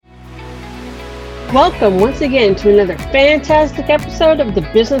Welcome once again to another fantastic episode of the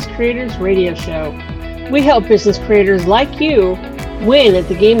Business Creators Radio Show. We help business creators like you win at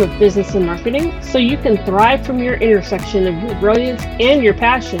the game of business and marketing so you can thrive from your intersection of your brilliance and your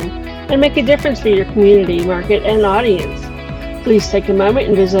passion and make a difference for your community, market, and audience. Please take a moment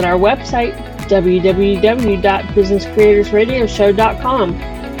and visit our website,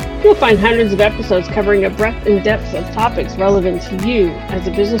 www.businesscreatorsradioshow.com. You'll find hundreds of episodes covering a breadth and depth of topics relevant to you as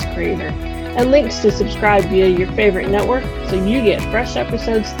a business creator, and links to subscribe via your favorite network so you get fresh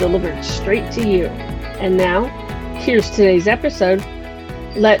episodes delivered straight to you. And now, here's today's episode.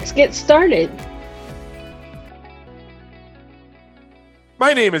 Let's get started.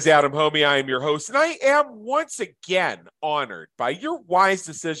 My name is Adam Homey. I am your host, and I am once again honored by your wise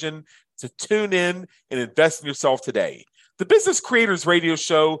decision to tune in and invest in yourself today. The Business Creators Radio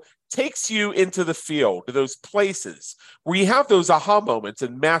Show takes you into the field, to those places where you have those aha moments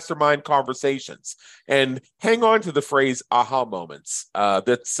and mastermind conversations. And hang on to the phrase aha moments.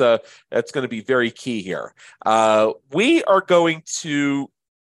 That's going to be very key here. We are going to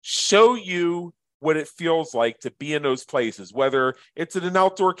show you what it feels like to be in those places, whether it's at an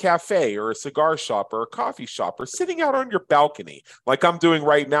outdoor cafe or a cigar shop or a coffee shop or sitting out on your balcony, like I'm doing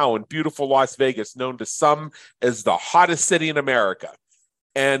right now in beautiful Las Vegas, known to some as the hottest city in America.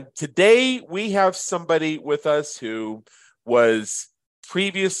 And today we have somebody with us who was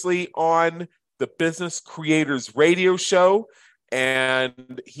previously on the Business Creators Radio Show,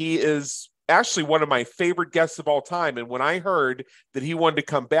 and he is actually one of my favorite guests of all time. And when I heard that he wanted to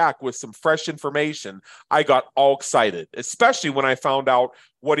come back with some fresh information, I got all excited, especially when I found out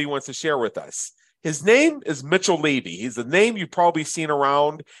what he wants to share with us. His name is Mitchell Levy. He's a name you've probably seen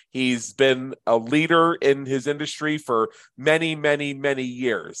around. He's been a leader in his industry for many, many, many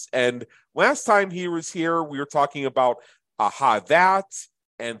years. And last time he was here, we were talking about Aha That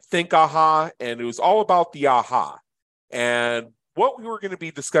and Think Aha, and it was all about the aha. And what we were going to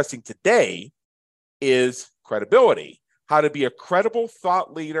be discussing today is credibility, how to be a credible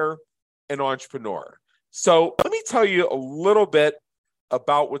thought leader and entrepreneur. So let me tell you a little bit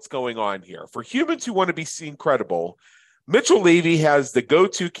about what's going on here. For humans who want to be seen credible, Mitchell Levy has the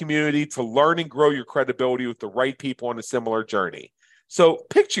go-to community to learn and grow your credibility with the right people on a similar journey. So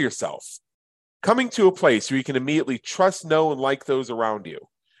picture yourself coming to a place where you can immediately trust, know, and like those around you,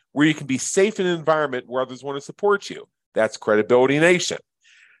 where you can be safe in an environment where others want to support you. That's Credibility Nation.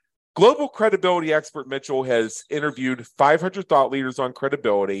 Global credibility expert Mitchell has interviewed 500 thought leaders on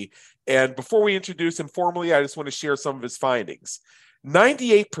credibility. And before we introduce him formally, I just want to share some of his findings.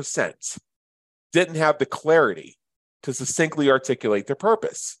 98% didn't have the clarity to succinctly articulate their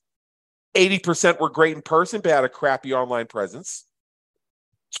purpose. 80% were great in person, but had a crappy online presence.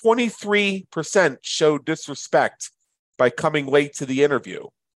 23% showed disrespect by coming late to the interview.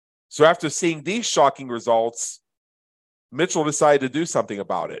 So after seeing these shocking results, Mitchell decided to do something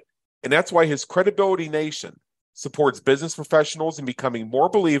about it. And that's why his Credibility Nation supports business professionals in becoming more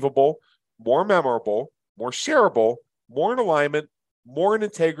believable, more memorable, more shareable, more in alignment, more in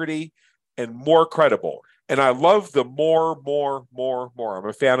integrity, and more credible. And I love the more. I'm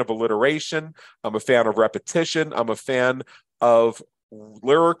a fan of alliteration. I'm a fan of repetition. I'm a fan of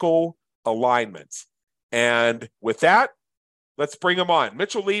lyrical alignment. And with that, let's bring him on.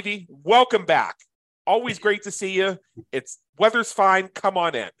 Mitchell Levy, welcome back. Always great to see you. Weather's fine. Come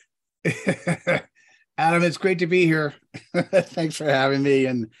on in. Adam, it's great to be here. Thanks for having me.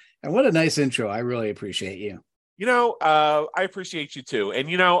 And what a nice intro. I really appreciate you. I appreciate you too. And,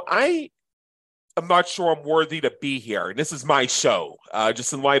 I am not sure I'm worthy to be here. And this is my show,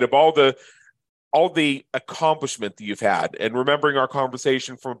 just in light of all the accomplishment that you've had and remembering our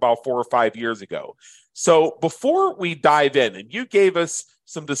conversation from about 4 or 5 years ago. So before we dive in, and you gave us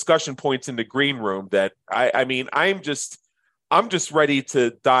some discussion points in the green room that I'm just ready to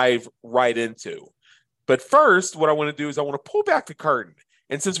dive right into. But first, what I want to do is I want to pull back the curtain.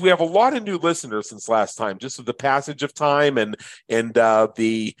 And since we have a lot of new listeners since last time, just with the passage of time and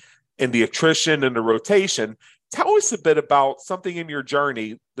the attrition and the rotation, tell us a bit about something in your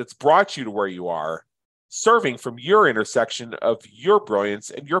journey that's brought you to where you are, serving from your intersection of your brilliance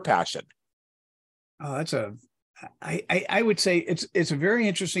and your passion. Oh, I would say it's a very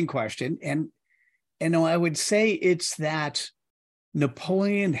interesting question. And I would say it's that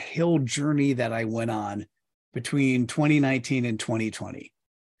Napoleon Hill journey that I went on between 2019 and 2020.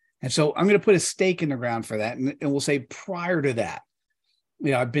 And so I'm going to put a stake in the ground for that. And we'll say prior to that,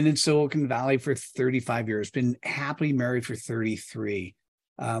 I've been in Silicon Valley for 35 years, been happily married for 33.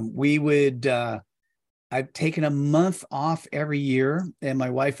 We would I've taken a month off every year, and my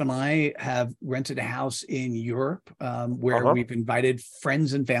wife and I have rented a house in Europe where we've invited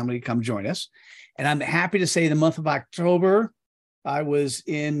friends and family to come join us. And I'm happy to say the month of October, I was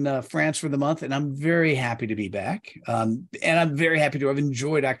in France for the month, and I'm very happy to be back. And I'm very happy to have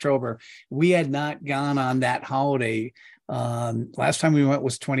enjoyed October. We had not gone on that holiday. Last time we went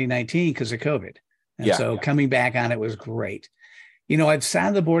was 2019 because of COVID. And coming back on it was great. You know, I've sat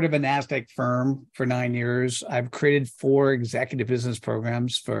on the board of a NASDAQ firm for 9 years. I've created 4 executive business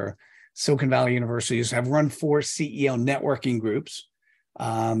programs for Silicon Valley universities. I've run 4 CEO networking groups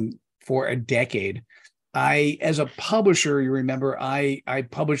for a decade. As a publisher, you remember, I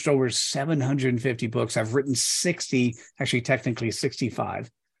published over 750 books. I've written 60, actually technically 65.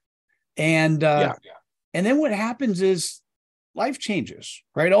 And then what happens is life changes,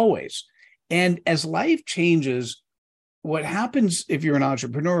 right? Always. And as life changes, what happens if you're an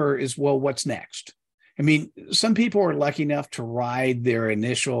entrepreneur is, well, what's next? I mean, some people are lucky enough to ride their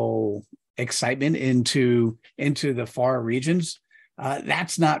initial excitement into the far regions.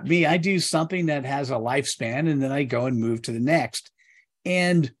 That's not me. I do something that has a lifespan, and then I go and move to the next.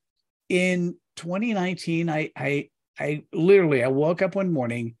 And in 2019, I literally woke up one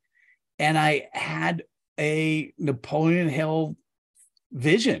morning and I had a Napoleon Hill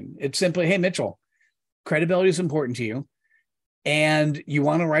vision. It's simply, hey, Mitchell, credibility is important to you, and you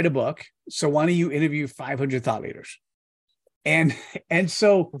want to write a book. So why don't you interview 500 thought leaders? And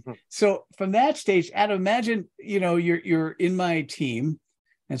so from that stage, Adam, imagine, you know, you're in my team.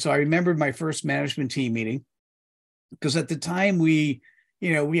 And so I remembered my first management team meeting, because at the time we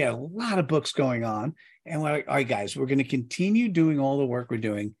had a lot of books going on, and we're like, all right, guys, we're going to continue doing all the work we're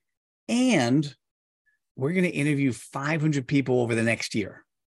doing, and we're going to interview 500 people over the next year.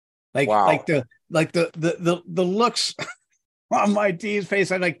 Like the looks on my team's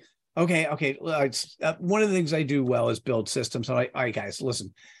face. I'm like, okay. One of the things I do well is build systems. So I'm like, all right, guys,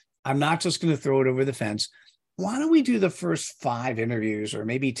 listen, I'm not just going to throw it over the fence. Why don't we do the first 5 interviews or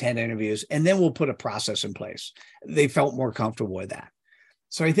maybe 10 interviews, and then we'll put a process in place? They felt more comfortable with that.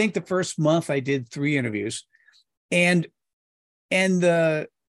 So I think the first month I did 3 interviews, and the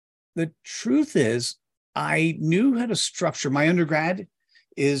truth is, I knew how to structure. My undergrad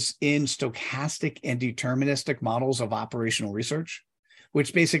is in stochastic and deterministic models of operational research,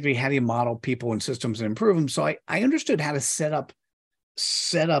 which basically how do you model people and systems and improve them. So I understood how to set up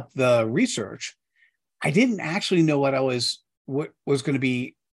the research. I didn't actually know what was going to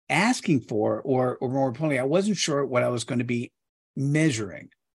be asking for, or more importantly, I wasn't sure what I was going to be measuring.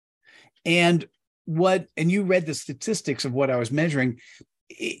 And you read the statistics of what I was measuring.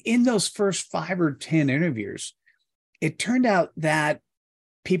 In those first 5 or 10 interviews, it turned out that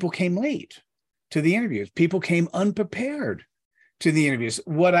people came late to the interviews. People came unprepared to the interviews.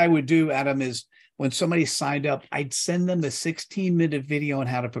 What I would do, Adam, is when somebody signed up, I'd send them a 16-minute video on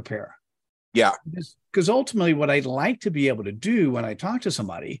how to prepare. Yeah. Because ultimately what I'd like to be able to do when I talk to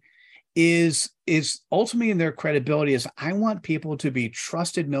somebody is ultimately in their credibility is I want people to be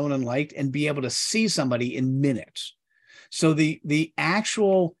trusted, known, and liked, and be able to see somebody in minutes. So the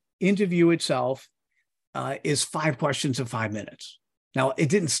actual interview itself is 5 questions in 5 minutes. Now, it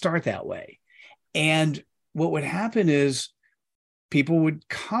didn't start that way. And what would happen is people would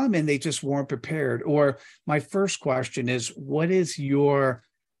come and they just weren't prepared. Or my first question is, what is your,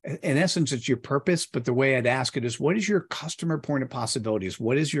 in essence, it's your purpose, but the way I'd ask it is, what is your customer point of possibilities?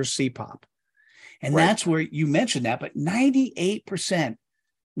 What is your CPOP? And that's where you mentioned that, but 98%.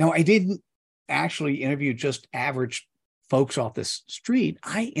 Now, I didn't actually interview just average folks off the street.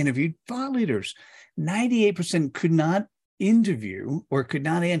 I interviewed thought leaders. 98% could not interview or could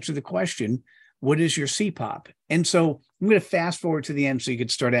not answer the question, what is your CPOP? And so I'm going to fast forward to the end so you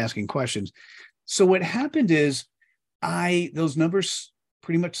could start asking questions. So what happened is those numbers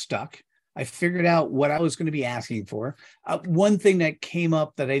pretty much stuck. I figured out what I was going to be asking for. One thing that came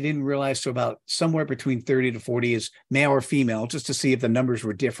up that I didn't realize, so about somewhere between 30 to 40 is male or female, just to see if the numbers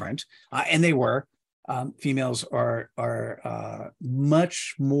were different. And they were. Females are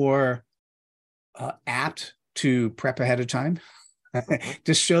much more apt to prep ahead of time,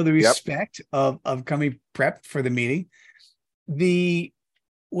 to show the respect of coming prepped for the meeting.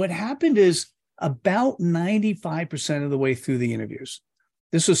 What happened is about 95% of the way through the interviews,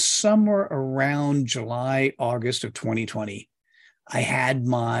 this was somewhere around July, August of 2020, I had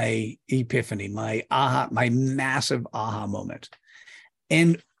my epiphany, my massive aha moment.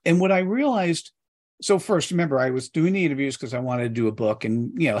 And what I realized, so first, remember, I was doing the interviews because I wanted to do a book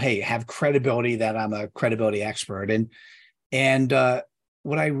and, hey, have credibility that I'm a credibility expert. And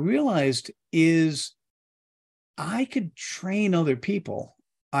what I realized is I could train other people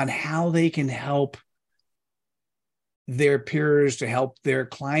on how they can help their peers, to help their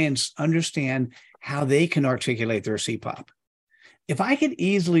clients understand how they can articulate their CPOP. If I could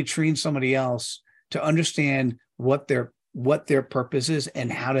easily train somebody else to understand what their purpose is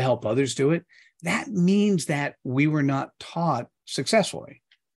and how to help others do it, that means that we were not taught successfully,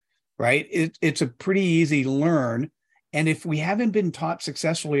 right? It's a pretty easy learn. And if we haven't been taught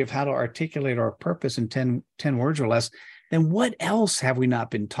successfully of how to articulate our purpose in 10 words or less, then what else have we not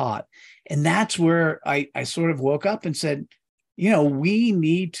been taught? And that's where I sort of woke up and said, we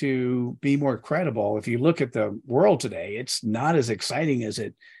need to be more credible. If you look at the world today, it's not as exciting as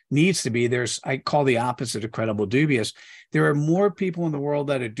it needs to be. I call the opposite of credible dubious. There are more people in the world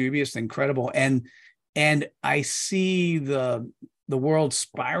that are dubious than credible. And I see the world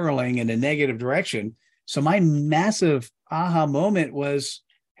spiraling in a negative direction. So my massive aha moment was,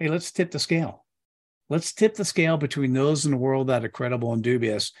 hey, let's tip the scale. Let's tip the scale between those in the world that are credible and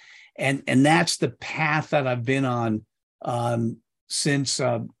dubious. And that's the path that I've been on since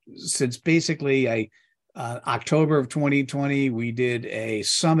basically October of 2020. We did a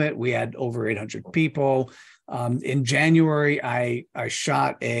summit. We had over 800 people. In January, I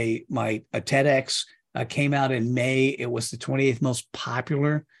shot a TEDx. Came out in May. It was the 28th most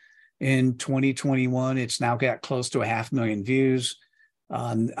popular in 2021. It's now got close to 500,000 views.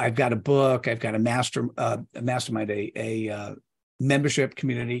 I've got a book. I've got a mastermind, a membership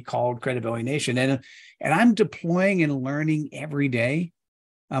community called Credibility Nation. And I'm deploying and learning every day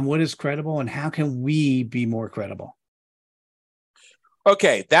on what is credible and how can we be more credible.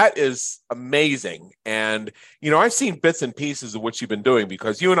 Okay, that is amazing. And, I've seen bits and pieces of what you've been doing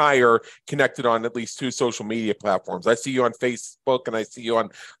because you and I are connected on at least 2 social media platforms. I see you on Facebook and I see you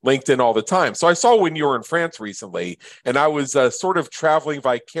on LinkedIn all the time. So I saw when you were in France recently, and I was sort of traveling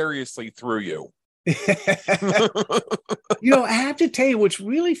vicariously through you. I have to tell you what's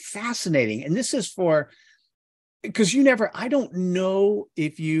really fascinating, and this is because I don't know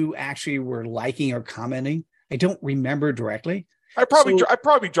if you actually were liking or commenting. I don't remember directly. I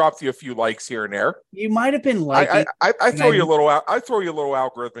probably dropped you a few likes here and there. You might have been liking. I throw you a little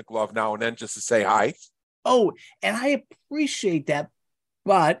algorithmic love now and then just to say hi. Oh, and I appreciate that,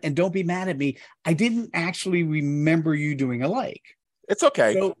 and don't be mad at me, I didn't actually remember you doing a like. It's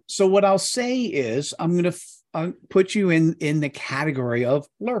okay. So what I'll say is I'm going to put you in the category of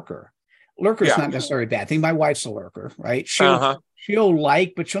lurker. Lurker is not necessarily a bad thing. My wife's a lurker, right? She'll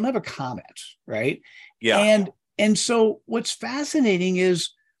like, but she'll never comment, right? Yeah. And so what's fascinating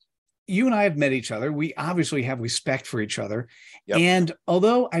is you and I have met each other. We obviously have respect for each other. Yep. And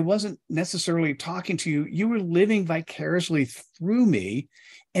although I wasn't necessarily talking to you, you were living vicariously through me.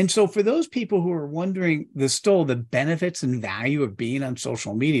 And so for those people who are wondering the benefits and value of being on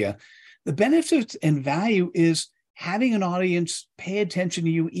social media, the benefits and value is having an audience pay attention to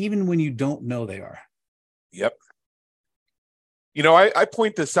you even when you don't know they are. Yep. I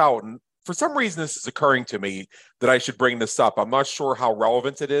point this out, and for some reason this is occurring to me that I should bring this up. I'm not sure how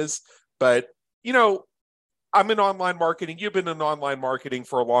relevant it is, but I'm in online marketing. You've been in online marketing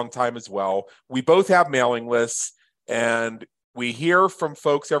for a long time as well. We both have mailing lists, and we hear from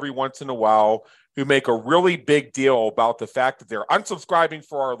folks every once in a while who make a really big deal about the fact that they're unsubscribing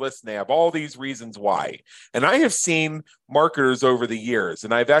for our list and they have all these reasons why. And I have seen marketers over the years,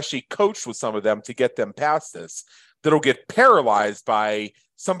 and I've actually coached with some of them to get them past this, that'll get paralyzed by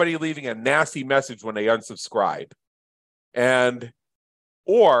somebody leaving a nasty message when they unsubscribe.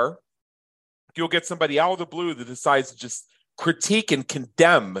 Or you'll get somebody out of the blue that decides to just critique and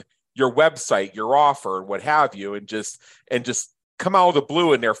condemn your website, your offer, and what have you, and just come out of the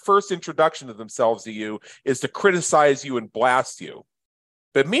blue, and their first introduction to themselves to you is to criticize you and blast you.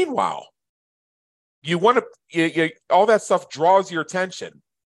 But meanwhile, you want to, all that stuff draws your attention,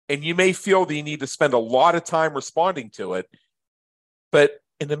 and you may feel that you need to spend a lot of time responding to it. But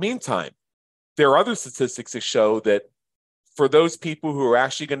in the meantime, there are other statistics that show that for those people who are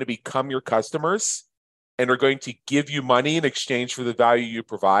actually going to become your customers and are going to give you money in exchange for the value you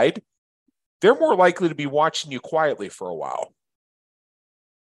provide, they're more likely to be watching you quietly for a while.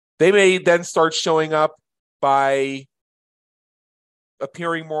 They may then start showing up by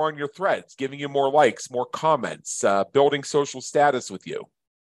appearing more on your threads, giving you more likes, more comments, building social status with you.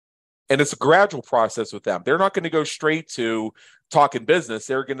 And it's a gradual process with them. They're not going to go straight to talking business.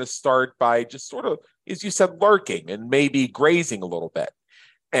 They're going to start by just sort of, as you said, lurking and maybe grazing a little bit.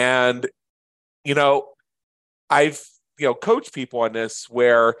 And, I've, coached people on this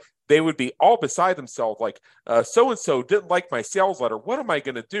where they would be all beside themselves, like, so-and-so didn't like my sales letter. What am I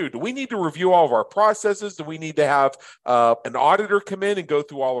going to do? Do we need to review all of our processes? Do we need to have an auditor come in and go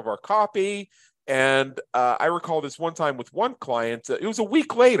through all of our copy? And I recall this one time with one client, it was a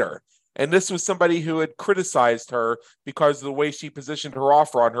week later, And this was somebody who had criticized her because of the way she positioned her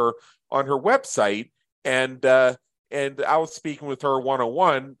offer on her website. And I was speaking with her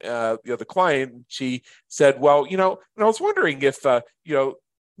one-on-one, the client, and she said, well, and I was wondering if,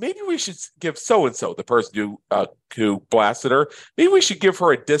 maybe we should give so-and-so, the person who blasted her, maybe we should give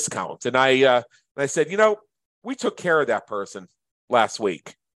her a discount. And I said, we took care of that person last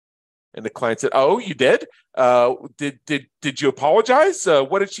week. And the client said, oh, you did? Did you apologize?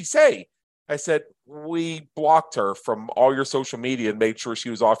 What did she say? I said, we blocked her from all your social media and made sure she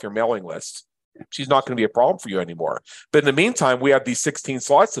was off your mailing list. She's not going to be a problem for you anymore. But in the meantime, we have these 16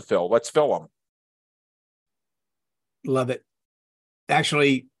 slots to fill. Let's fill them. Love it.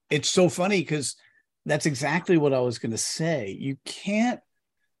 Actually, it's so funny because that's exactly what I was going to say. You can't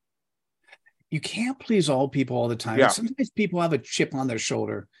please all people all the time. Yeah. Sometimes people have a chip on their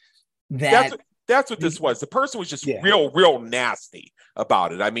shoulder. That's what this was. The person was just real nasty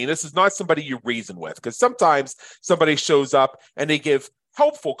about it. I mean, this is not somebody you reason with, because sometimes somebody shows up and they give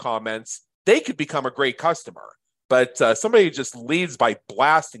helpful comments. They could become a great customer, but somebody just leads by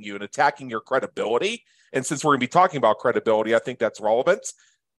blasting you and attacking your credibility. And since we're going to be talking about credibility, I think that's relevant.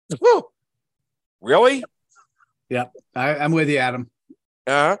 Woo. Really? Yeah, I'm with you, Adam.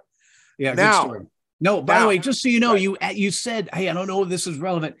 Yeah, good story. No, by the way, just so you know, you said, hey, I don't know if this is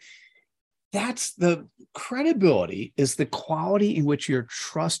relevant. That's the credibility, is the quality in which you're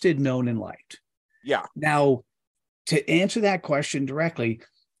trusted, known, and liked. Yeah. Now, to answer that question directly,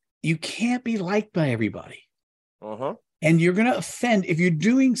 you can't be liked by everybody. Uh-huh. And you're going to offend if you're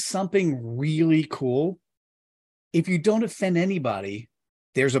doing something really cool. If you don't offend anybody,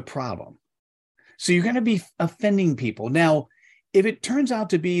 there's a problem. So you're going to be offending people. Now, if it turns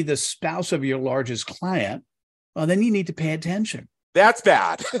out to be the spouse of your largest client, well, then you need to pay attention. That's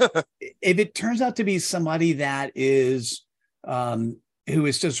bad. If it turns out to be somebody that is who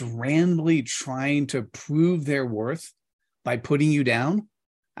is just randomly trying to prove their worth by putting you down,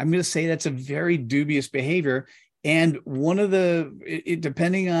 I'm going to say that's a very dubious behavior. And one of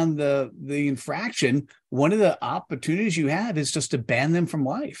depending on the infraction, one of the opportunities you have is just to ban them from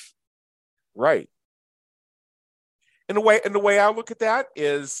life. Right. And the way I look at that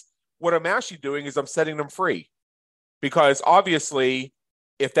is, what I'm actually doing is I'm setting them free. Because obviously,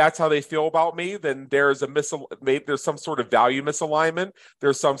 if that's how they feel about me, then there's there's some sort of value misalignment.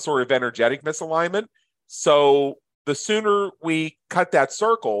 There's some sort of energetic misalignment. So the sooner we cut that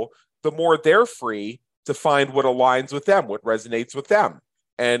circle, the more they're free to find what aligns with them, what resonates with them,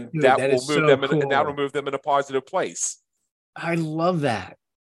 and Dude, that will move them, cool. and that'll move them in a positive place. I love that.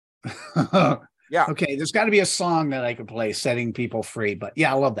 Yeah. Okay, there's got to be a song that I could play, setting people free. But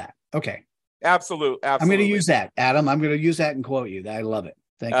yeah, I love that. Okay. Absolutely. I'm going to use that, Adam. I'm going to use that and quote you. I love it.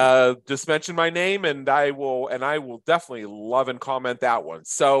 Thank you. Just mention my name, and I will definitely love and comment that one.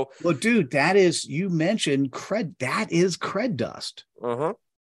 So, well, dude, you mentioned cred. That is cred dust. Uh-huh.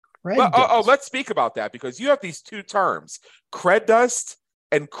 Dust. Let's speak about that, because you have these two terms, cred dust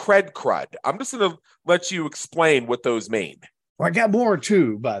and cred crud. I'm just going to let you explain what those mean. Well, I got more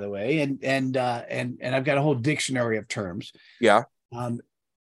too, by the way, and I've got a whole dictionary of terms. Yeah.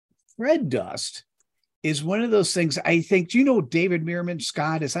 Cred dust is one of those things. I think. Do you know David Meerman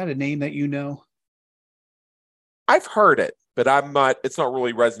Scott? Is that a name that you know? I've heard it, but I'm not. It's not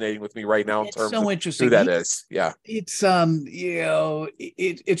really resonating with me right now in terms of interesting. Who that is. Yeah. It's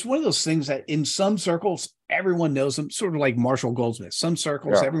it's one of those things that in some circles everyone knows them, sort of like Marshall Goldsmith. Some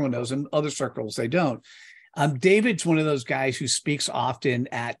circles everyone knows him, other circles they don't. David's one of those guys who speaks often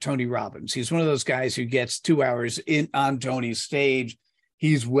at Tony Robbins. He's one of those guys who gets 2 hours on Tony's stage.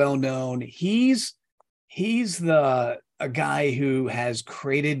 He's well known. He's a guy who has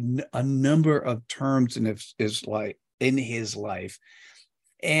created a number of terms in his life.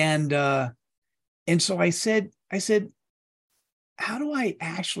 And so I said, how do I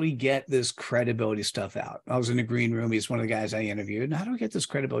actually get this credibility stuff out? I was in the green room. He's one of the guys I interviewed. And how do I get this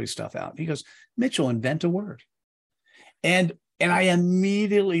credibility stuff out? He goes, Mitchell, invent a word. And I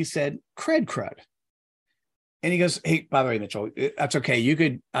immediately said, crud. And he goes, hey, by the way, Mitchell, that's okay. You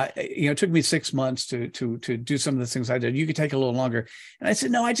could, it took me 6 months to do some of the things I did. You could take a little longer. And I said,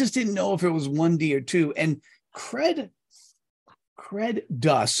 no, I just didn't know if it was 1D or 2. And cred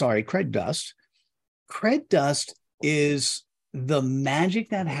dust is the magic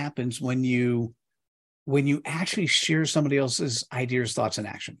that happens when you actually share somebody else's ideas, thoughts, and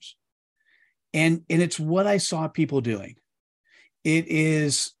actions. And it's what I saw people doing. It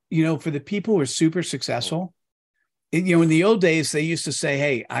is, for the people who are super successful, in the old days, they used to say,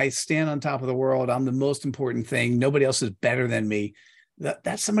 hey, I stand on top of the world. I'm the most important thing. Nobody else is better than me.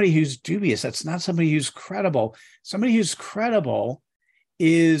 That's somebody who's dubious. That's not somebody who's credible. Somebody who's credible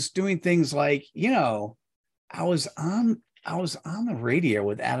is doing things like, I was on the radio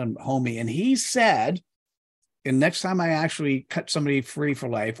with Adam Homey, and he said, and next time I actually cut somebody free for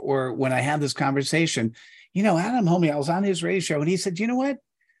life, or when I have this conversation, Adam Homey, I was on his radio show, and he said, you know what?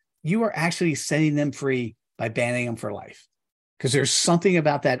 You are actually setting them free by banning them for life, because there's something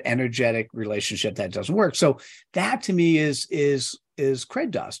about that energetic relationship that doesn't work. So that to me is cred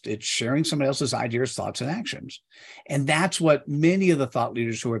dust. It's sharing somebody else's ideas, thoughts, and actions. And that's what many of the thought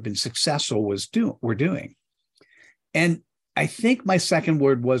leaders who have been successful were doing. And I think my second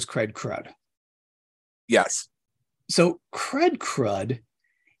word was cred crud. Yes. So cred crud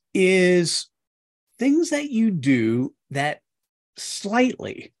is things that you do that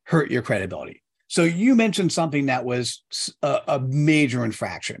slightly hurt your credibility. So you mentioned something that was a major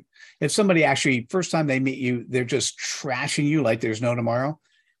infraction. If somebody actually, first time they meet you, they're just trashing you like there's no tomorrow,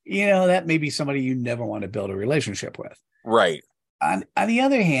 that may be somebody you never want to build a relationship with. Right. On the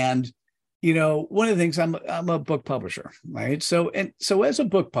other hand, one of the things, I'm a book publisher, right? So as a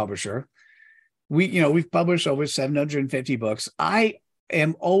book publisher, we've published over 750 books. I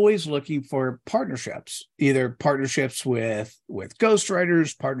am always looking for partnerships, either partnerships with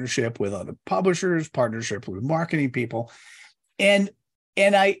ghostwriters, partnership with other publishers, partnership with marketing people. And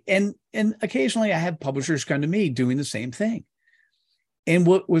occasionally I have publishers come to me doing the same thing. And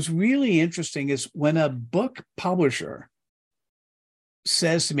what was really interesting is when a book publisher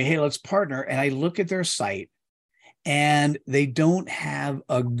says to me, hey, let's partner. And I look at their site and they don't have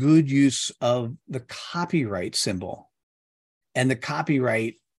a good use of the copyright symbol and the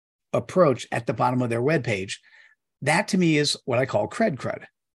copyright approach at the bottom of their webpage. That to me is what I call cred crud.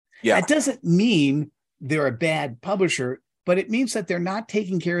 Yeah. That doesn't mean they're a bad publisher, but it means that they're not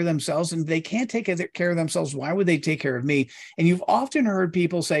taking care of themselves, and they can't take care of themselves. Why would they take care of me? And you've often heard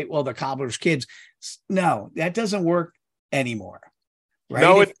people say, well, the cobbler's kids. No, that doesn't work anymore. Right?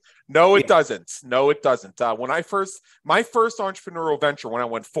 It doesn't. No, it doesn't. My first entrepreneurial venture, when I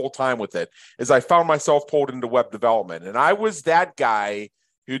went full time with it, is I found myself pulled into web development, and I was that guy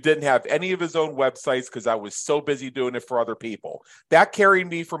who didn't have any of his own websites because I was so busy doing it for other people. That carried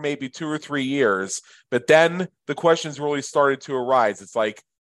me for maybe 2 or 3 years, but then the questions really started to arise. It's like,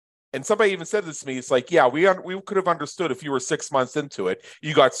 and somebody even said this to me. It's like, yeah, we could have understood if you were 6 months into it.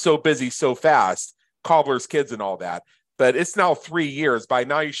 You got so busy so fast, cobbler's kids and all that. But it's now 3 years. By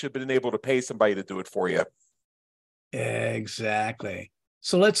now, you should have been able to pay somebody to do it for you. Exactly.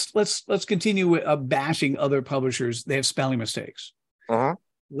 So let's continue with bashing other publishers. They have spelling mistakes. Uh-huh.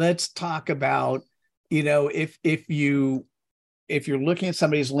 Let's talk about, if you're looking at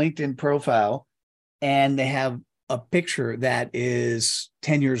somebody's LinkedIn profile and they have a picture that is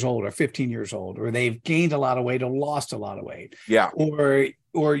 10 years old or 15 years old, or they've gained a lot of weight or lost a lot of weight. Yeah.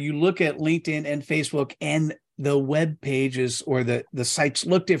 Or you look at LinkedIn and Facebook and the web pages or the sites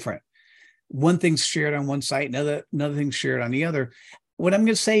look different. One thing's shared on one site, another thing's shared on the other. What I'm going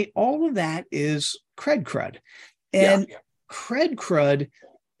to say, all of that is cred crud. And cred crud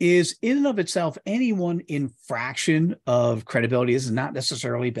is in and of itself, any one infraction of credibility is not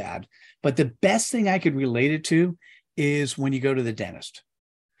necessarily bad. But the best thing I could relate it to is when you go to the dentist.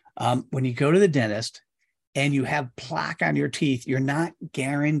 When you go to the dentist and you have plaque on your teeth, you're not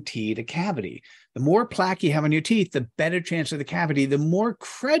guaranteed a cavity. The more plaque you have on your teeth, the better chance of the cavity. The more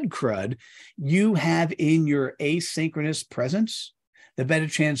cred crud you have in your asynchronous presence, the better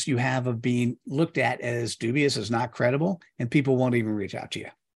chance you have of being looked at as dubious, as not credible, and people won't even reach out to you.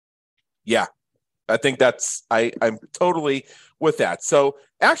 Yeah, I think I'm totally with that. So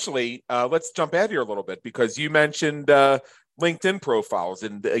actually, let's jump ahead here a little bit, because you mentioned LinkedIn profiles,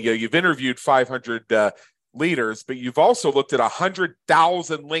 and you've interviewed 500 leaders, but you've also looked at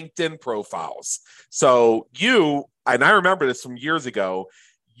 100,000 LinkedIn profiles. So and I remember this from years ago,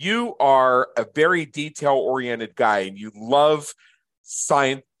 you are a very detail-oriented guy, and you love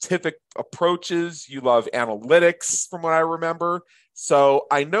scientific approaches. You love analytics, from what I remember. So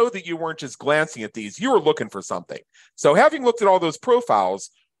I know that you weren't just glancing at these, you were looking for something. So having looked at all those profiles,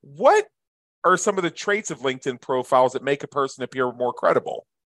 what are some of the traits of LinkedIn profiles that make a person appear more credible?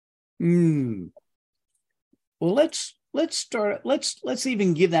 Well, let's start. Let's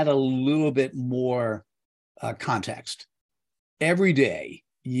even give that a little bit more context. Every day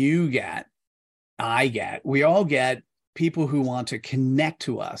we all get people who want to connect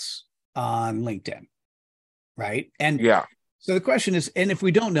to us on LinkedIn, right? And so the question is, and if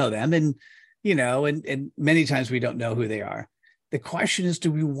we don't know them, and and many times we don't know who they are, the question is,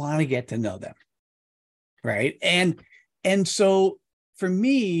 do we want to get to know them, right? And so for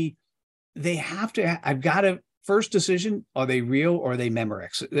me, I've got to first decision: are they real or are they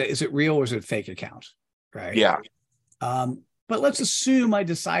Memorex? Is it real or is it fake account, right? Yeah. but let's assume I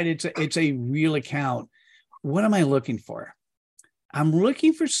decided it's a real account. What am I looking for? I'm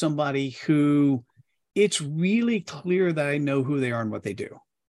looking for somebody who it's really clear that I know who they are and what they do.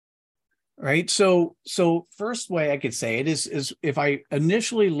 Right. So first way I could say it is if I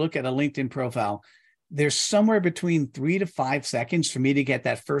initially look at a LinkedIn profile, there's somewhere between 3 to 5 seconds for me to get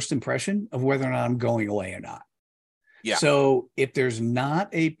that first impression of whether or not I'm going away or not. Yeah. So if there's not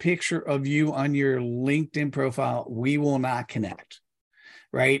a picture of you on your LinkedIn profile, we will not connect.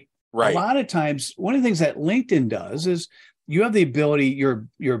 Right. Right. A lot of times, one of the things that LinkedIn does is you have the ability,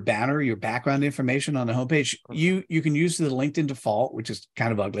 your banner, your background information on the homepage, you can use the LinkedIn default, which is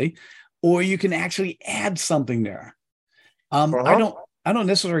kind of ugly, or you can actually add something there. I don't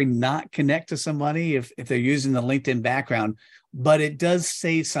necessarily not connect to somebody if they're using the LinkedIn background, but it does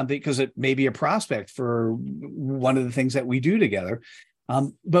say something because it may be a prospect for one of the things that we do together.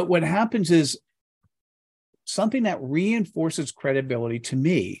 But what happens is something that reinforces credibility to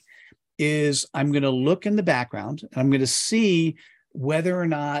me is I'm going to look in the background and I'm going to see whether or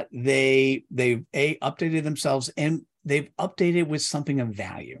not they've updated themselves and they've updated with something of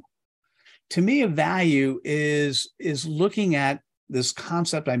value. To me, a value is looking at this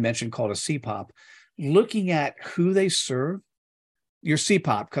concept I mentioned called a CPOP, looking at who they serve. Your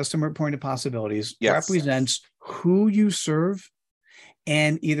CPOP, customer point of possibilities, represents who you serve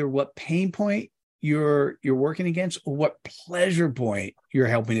and either what pain point you're working against or what pleasure point you're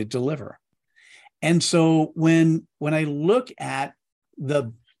helping to deliver. And so when I look at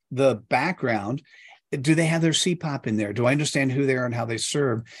the background, do they have their CPOP in there? Do I understand who they are and how they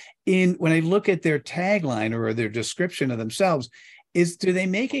serve? When I look at their tagline or their description of themselves, do they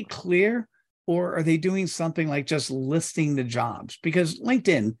make it clear, or are they doing something like just listing the jobs? Because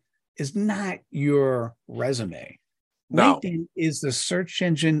LinkedIn is not your resume. No. LinkedIn is the search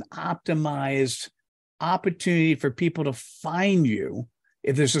engine optimized opportunity for people to find you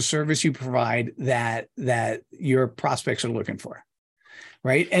if there's a service you provide that your prospects are looking for.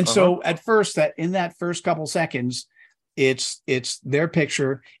 Right. And so at first, in that first couple seconds, it's their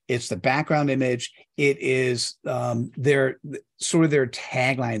picture, it's the background image, it is their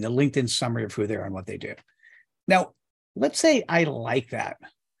tagline, the LinkedIn summary of who they are and what they do. Now, let's say I like that.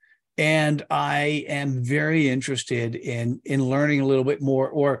 And I am very interested in learning a little bit more,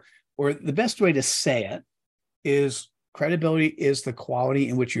 or the best way to say it is credibility is the quality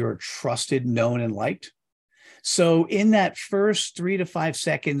in which you're trusted, known, and liked. So in that first 3 to 5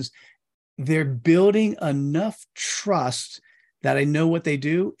 seconds, they're building enough trust that I know what they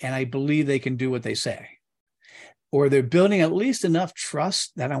do and I believe they can do what they say. Or they're building at least enough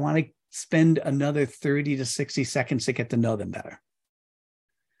trust that I want to spend another 30 to 60 seconds to get to know them better.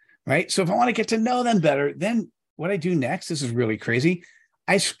 Right? So if I want to get to know them better, then what I do next, this is really crazy,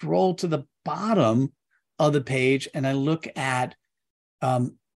 I scroll to the bottom of the page and I look at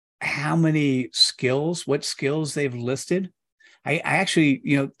how many skills, what skills they've listed. I actually,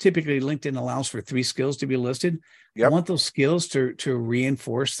 typically LinkedIn allows for 3 skills to be listed. Yep. I want those skills to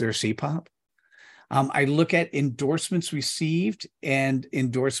reinforce their CPOP. I look at endorsements received and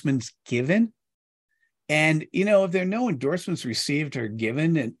endorsements given. And, if there are no endorsements received or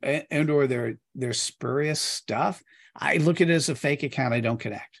given and or they're spurious stuff, I look at it as a fake account. I don't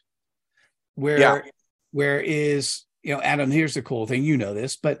connect. Whereas, Adam, here's the cool thing,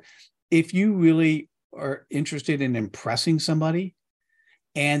 this, but if you really are interested in impressing somebody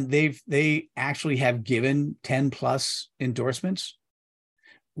and they actually have given 10 plus endorsements,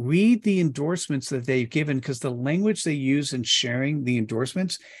 read the endorsements that they've given, because the language they use in sharing the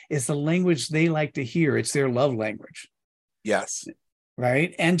endorsements is the language they like to hear. It's their love language. Yes.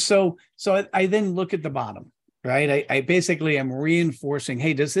 Right. And so I then look at the bottom, right? I basically am reinforcing,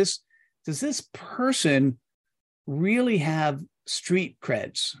 hey, does this person really have street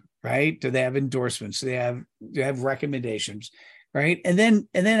creds, right? Do they have endorsements? Do they have recommendations, right? And then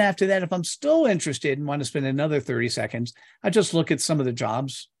after that, if I'm still interested and want to spend another 30 seconds, I just look at some of the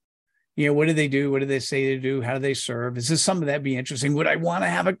jobs. What do they do? What do they say they do? How do they serve? Is this something that'd be interesting? Would I want to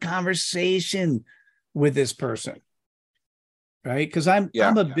have a conversation with this person? Right? Because I'm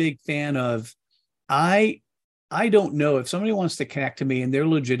a big fan of, I don't know if somebody wants to connect to me and they're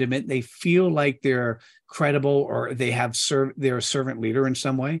legitimate, they feel like they're credible or they have they're a servant leader in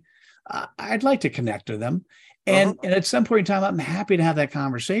some way. I'd like to connect to them. And at some point in time, I'm happy to have that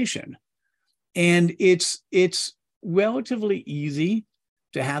conversation. And it's relatively easy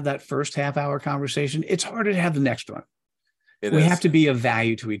to have that first half-hour conversation. It's harder to have the next one. We have to be of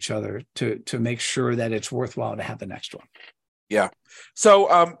value to each other to make sure that it's worthwhile to have the next one. Yeah.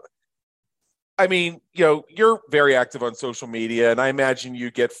 So I mean, you're very active on social media, and I imagine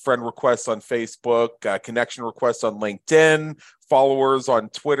you get friend requests on Facebook, connection requests on LinkedIn, followers on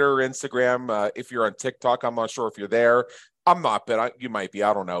Twitter, Instagram. If you're on TikTok, I'm not sure if you're there. I'm not, but you might be.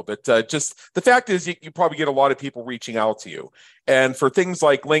 I don't know. But just the fact is, you probably get a lot of people reaching out to you. And for things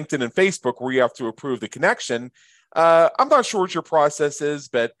like LinkedIn and Facebook, where you have to approve the connection, I'm not sure what your process is,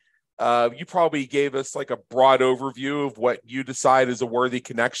 but you probably gave us like a broad overview of what you decide is a worthy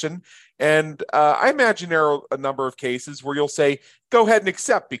connection. And I imagine there are a number of cases where you'll say, go ahead and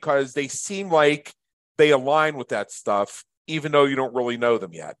accept because they seem like they align with that stuff, even though you don't really know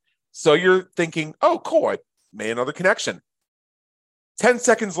them yet. So you're thinking, oh, cool, I made another connection. 10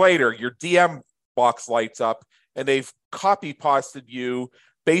 seconds later, your DM box lights up and they've copy pasted you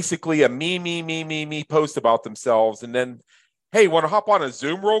basically a me post about themselves. And then, hey, want to hop on a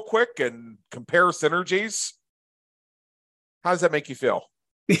Zoom real quick and compare synergies? How does that make you feel?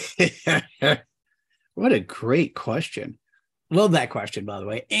 What a great question. Love that question, by the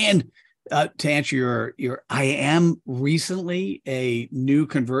way. And to answer your, I am recently a new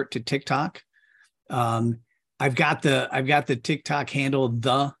convert to TikTok. I've got the TikTok handle,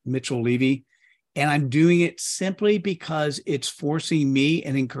 the Mitchell Levy, and I'm doing it simply because it's forcing me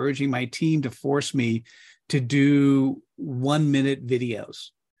and encouraging my team to force me to do 1-minute videos.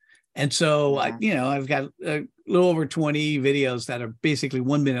 And so, I've got a little over 20 videos that are basically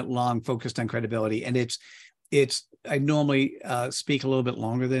 1 minute long, focused on credibility. And I normally speak a little bit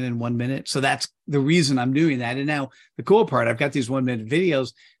longer than in 1 minute. So that's the reason I'm doing that. And now the cool part, I've got these 1 minute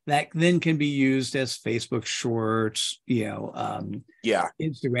videos that then can be used as Facebook Shorts,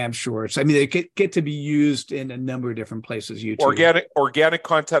 Instagram Shorts. I mean, they get to be used in a number of different places. YouTube. Organic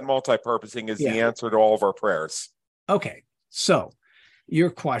content multi-purposing is the answer to all of our prayers. Okay. So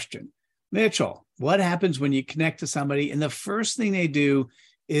your question, Mitchell, what happens when you connect to somebody and the first thing they do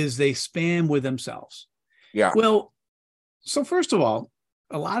is they spam with themselves? Yeah. Well, so first of all,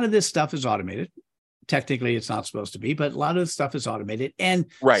 a lot of this stuff is automated. Technically, it's not supposed to be, but a lot of the stuff is automated. And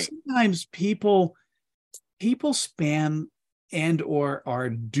sometimes people spam and or are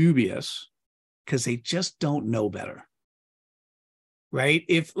dubious because they just don't know better. Right?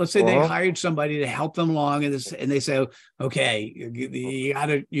 If let's say they hired somebody to help them along and they say, okay, you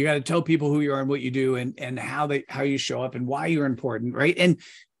gotta tell people who you are and what you do and how you show up and why you're important, right?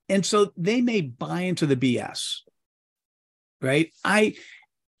 And so they may buy into the BS, right? I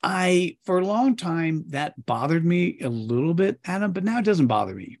for a long time that bothered me a little bit, Adam, but now it doesn't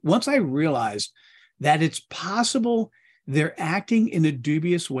bother me. Once I realized that it's possible they're acting in a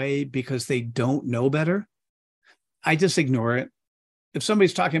dubious way because they don't know better, I just ignore it. If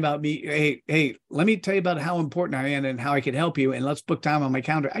somebody's talking about me, hey, let me tell you about how important I am and how I can help you, and let's book time on my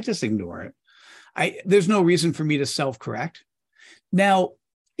calendar, I just ignore it. There's no reason for me to self-correct. Now,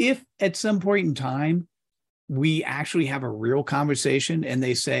 if at some point in time we actually have a real conversation and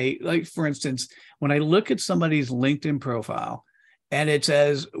they say, like, for instance, when I look at somebody's LinkedIn profile and it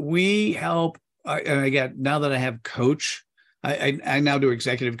says, we help, and again, now that I have coach, I now do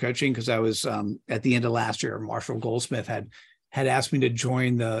executive coaching because I was at the end of last year, Marshall Goldsmith had asked me to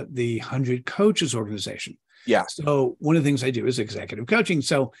join the 100 Coaches organization. Yeah. So one of the things I do is executive coaching.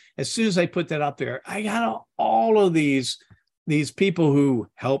 So as soon as I put that up there, I got all of these people who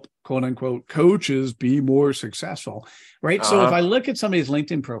help, quote unquote, coaches be more successful, right? So if I look at somebody's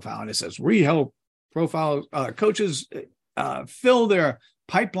LinkedIn profile and it says, we help coaches fill their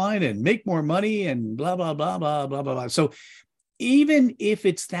pipeline and make more money and blah, blah, blah, blah, blah, blah, blah. So even if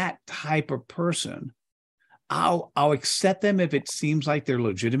it's that type of person, I'll accept them if it seems like they're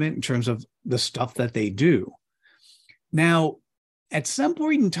legitimate in terms of the stuff that they do. Now, at some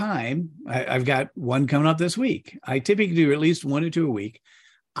point in time, I've got one coming up this week. I typically do at least 1 or 2 a week.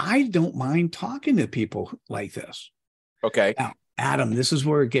 I don't mind talking to people like this. Okay. Now, Adam, this is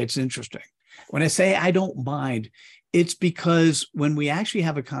where it gets interesting. When I say I don't mind, it's because when we actually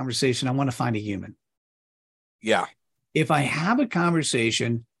have a conversation, I want to find a human. Yeah. If I have a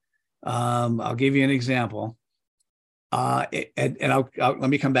conversation, I'll give you an example. And I'll let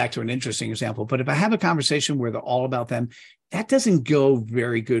me come back to an interesting example. But if I have a conversation where they're all about them, that doesn't go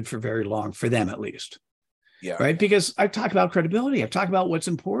very good for very long, for them at least. Yeah. Right. Because I talk about credibility. I talk about what's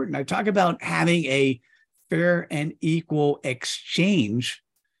important. I talk about having a fair and equal exchange.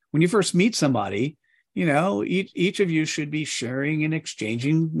 When you first meet somebody, each of you should be sharing and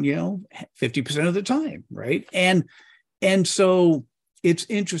exchanging, 50% of the time. Right. And so it's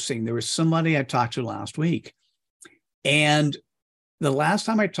interesting. There was somebody I talked to last week, and the last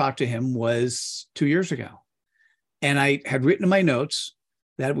time I talked to him was 2 years ago. And I had written in my notes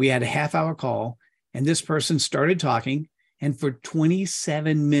that we had a half-hour call, and this person started talking, And for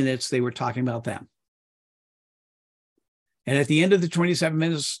 27 minutes, they were talking about them. And at the end of the 27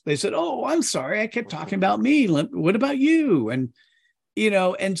 minutes, they said, "Oh, I'm sorry. I kept talking about me. What about you?" And,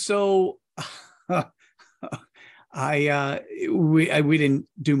 and so we didn't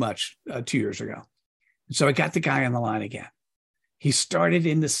do much 2 years ago. So I got the guy on the line again. He started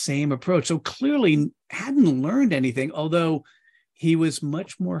in the same approach. So clearly hadn't learned anything, although he was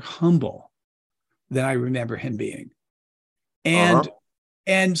much more humble than I remember him being.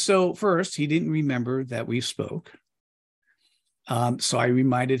 And so first, he didn't remember that we spoke. So I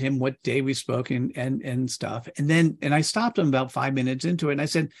reminded him what day we spoke and stuff. And I stopped him about 5 minutes into it. And I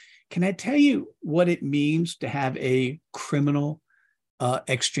said, "Can I tell you what it means to have a criminal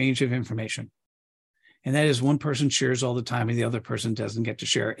exchange of information?" And that is, one person shares all the time and the other person doesn't get to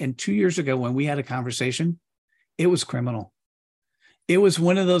share. And 2 years ago, when we had a conversation, it was criminal. It was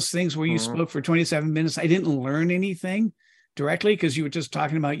one of those things where you spoke for 27 minutes. I didn't learn anything directly because you were just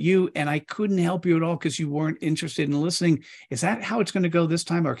talking about you, and I couldn't help you at all because you weren't interested in listening. Is that how it's going to go this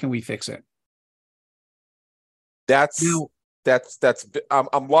time, or can we fix it? I'm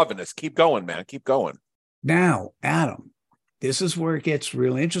loving this. Keep going, man. Keep going. Now, Adam, this is where it gets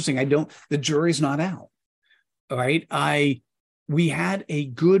really interesting. The jury's not out. All right. We had a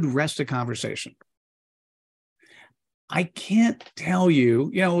good rest of conversation. I can't tell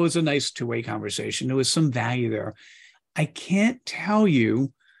you, it was a nice two-way conversation. There was some value there. I can't tell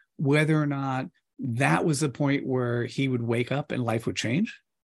you whether or not that was the point where he would wake up and life would change,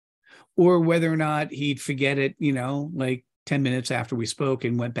 or whether or not he'd forget it, like 10 minutes after we spoke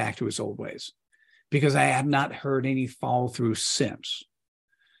and went back to his old ways, because I have not heard any follow through since.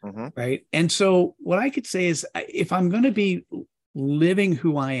 Right. And so what I could say is, if I'm going to be living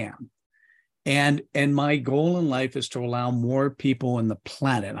who I am, and my goal in life is to allow more people on the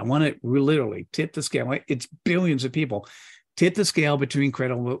planet, I want to literally tip the scale. It's billions of people. Tip the scale between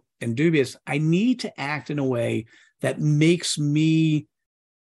credible and dubious. I need to act in a way that makes me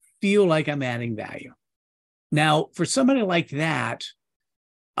feel like I'm adding value. Now, for somebody like that,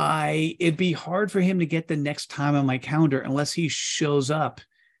 it'd be hard for him to get the next time on my calendar unless he shows up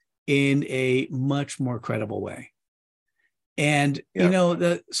in a much more credible way. And,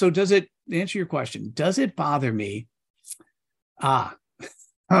 so does it, to answer your question, does it bother me? Let's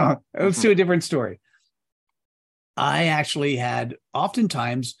do a different story. I actually had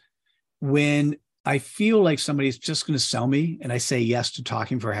oftentimes when I feel like somebody's just going to sell me and I say yes to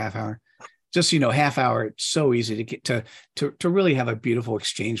talking for a half hour, just, half hour, it's so easy to get to really have a beautiful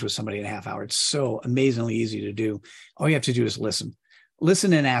exchange with somebody in a half hour. It's so amazingly easy to do. All you have to do is listen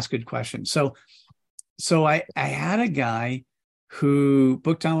and ask good questions. So I had a guy who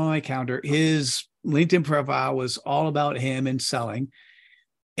booked time on my calendar. His LinkedIn profile was all about him and selling.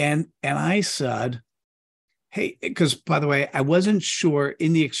 And I said, "Hey," because by the way, I wasn't sure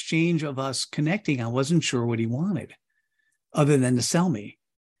in the exchange of us connecting, I wasn't sure what he wanted other than to sell me.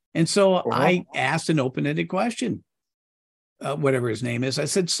 And so I asked an open-ended question, whatever his name is. I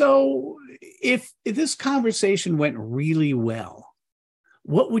said, "So if this conversation went really well,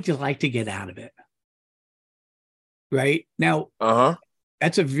 what would you like to get out of it?" Right now,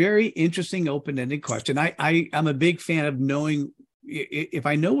 that's a very interesting open-ended question. I'm a big fan of knowing, if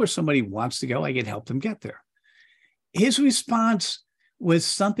I know where somebody wants to go, I can help them get there. His response was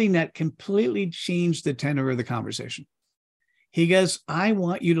something that completely changed the tenor of the conversation. He goes, "I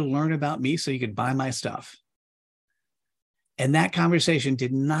want you to learn about me so you could buy my stuff." And that conversation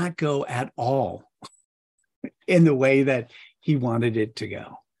did not go at all in the way that he wanted it to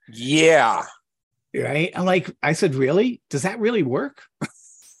go. Yeah. Right. I said, "Really? Does that really work?"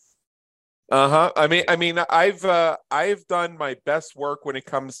 I mean, I've done my best work when it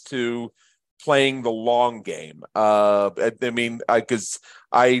comes to playing the long game. Because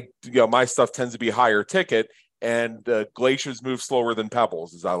my stuff tends to be higher ticket, and glaciers move slower than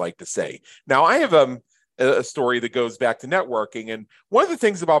pebbles, as I like to say. Now, I have a story that goes back to networking, and one of the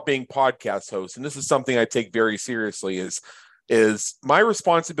things about being podcast host, and this is something I take very seriously, is my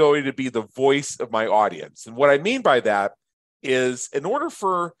responsibility to be the voice of my audience. And what I mean by that is, in order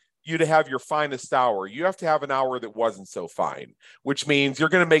for you to have your finest hour, you have to have an hour that wasn't so fine, which means you're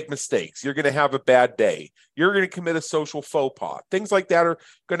going to make mistakes. You're going to have a bad day. You're going to commit a social faux pas. Things like that are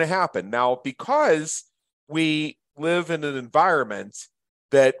going to happen. Now, because we live in an environment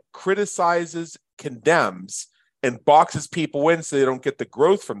that criticizes, condemns, and boxes people in so they don't get the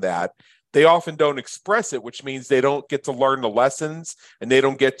growth from that, they often don't express it, which means they don't get to learn the lessons and they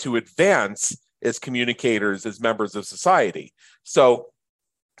don't get to advance as communicators, as members of society. So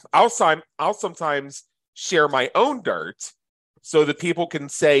I'll sometimes share my own dirt so that people can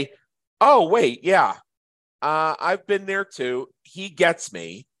say, "Oh, wait, yeah, I've been there too. He gets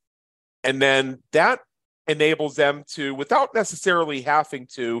me. And then that enables them to, without necessarily having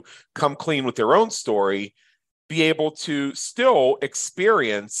to come clean with their own story, be able to still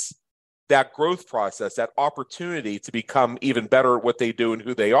experience that growth process, that opportunity to become even better at what they do and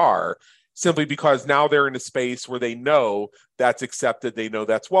who they are, simply because now they're in a space where they know that's accepted, they know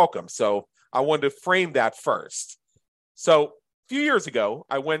that's welcome. So I wanted to frame that first. So a few years ago,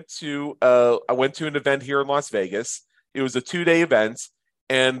 I went to an event here in Las Vegas. It was a 2-day event,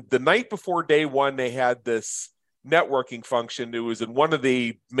 and the night before day one, they had this networking function. It was in one of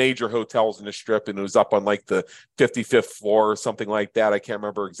the major hotels in the Strip, and it was up on like the 55th floor or something like that. I can't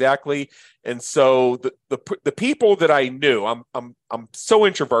remember exactly. And so the people that I knew, I'm so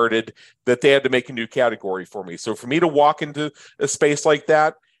introverted that they had to make a new category for me. So for me to walk into a space like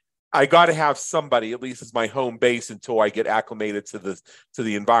that, I got to have somebody at least as my home base until I get acclimated to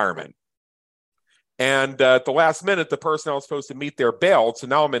the environment. And at the last minute, the person I was supposed to meet there bailed. So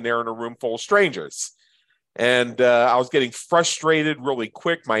now I'm in there in a room full of strangers. And I was getting frustrated really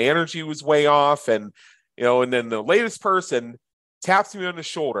quick. My energy was way off. And then the latest person taps me on the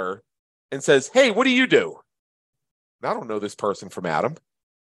shoulder and says, "Hey, what do you do?" And I don't know this person from Adam.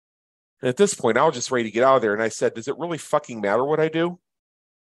 And at this point, I was just ready to get out of there. And I said, "Does it really fucking matter what I do?"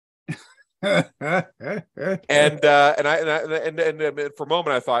 and for a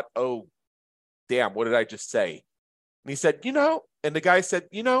moment, I thought, "Oh, damn, what did I just say?" And he said, and the guy said,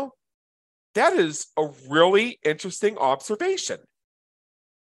 "That is a really interesting observation."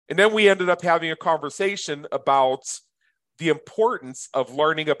 And then we ended up having a conversation about the importance of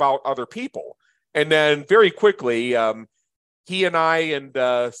learning about other people. And then very quickly, he and I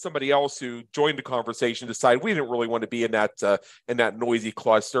and somebody else who joined the conversation decided we didn't really want to be in that noisy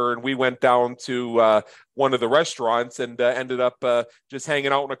cluster. And we went down to one of the restaurants and ended up just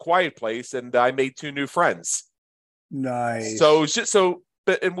hanging out in a quiet place. And I made 2 new friends. Nice.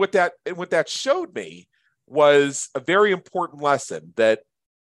 And what that showed me was a very important lesson that,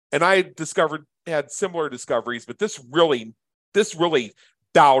 and I had similar discoveries, but this really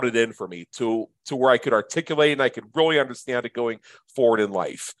dialed it in for me to where I could articulate and I could really understand it going forward in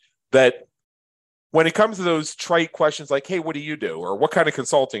life. That when it comes to those trite questions like, "Hey, what do you do?" or "What kind of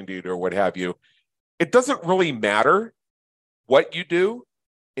consulting do you do?" or what have you, it doesn't really matter what you do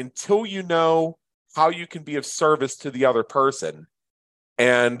until you know how you can be of service to the other person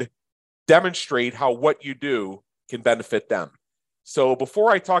and demonstrate how what you do can benefit them. So before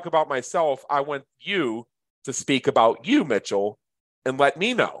I talk about myself, I want you to speak about you, Mitchell, and let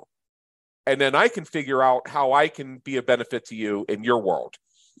me know. And then I can figure out how I can be a benefit to you in your world.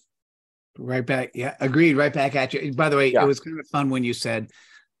 Right back. Yeah, agreed. Right back at you. By the way, Yeah. It was kind of fun when you said,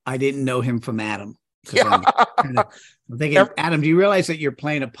 "I didn't know him from Adam." Yeah. I'm thinking, Adam, do you realize that you're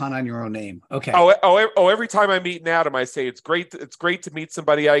playing a pun on your own name? Okay. Every time I meet an Adam, I say it's great to meet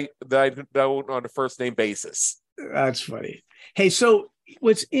somebody that I know on a first name basis. That's funny. Hey, so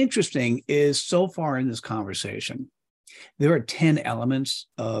what's interesting is so far in this conversation, there are 10 elements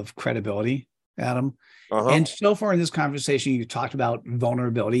of credibility, Adam. Uh-huh. And so far in this conversation, you talked about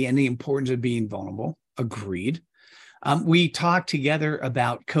vulnerability and the importance of being vulnerable. Agreed. We talked together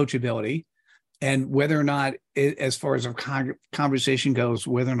about coachability and whether or not, as far as our conversation goes,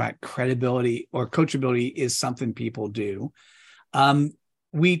 whether or not credibility or coachability is something people do.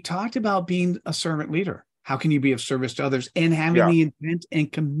 We talked about being a servant leader. How can you be of service to others and having the intent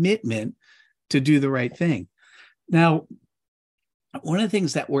and commitment to do the right thing? Now, one of the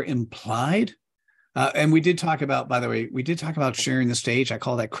things that were implied, and we did talk about, by the way, sharing the stage. I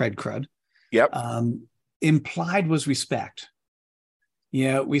call that crud. Yep. Implied was respect.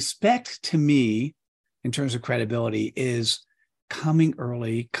 Respect to me, in terms of credibility, is coming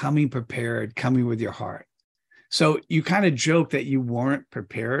early, coming prepared, coming with your heart. So you kind of joke that you weren't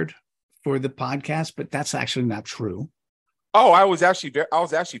prepared for the podcast, but that's actually not true. Oh, I was actually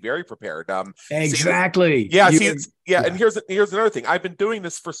very prepared. Exactly. And here's another thing. I've been doing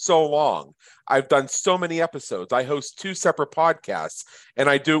this for so long. I've done so many episodes. I host 2 separate podcasts, and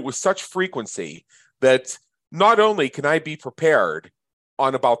I do it with such frequency that not only can I be prepared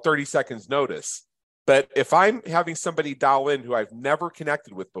on about 30 seconds notice, but if I'm having somebody dial in who I've never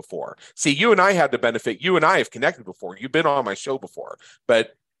connected with before, see, you and I had the benefit. You and I have connected before. You've been on my show before,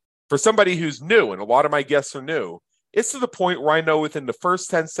 but for somebody who's new, and a lot of my guests are new, it's to the point where I know within the first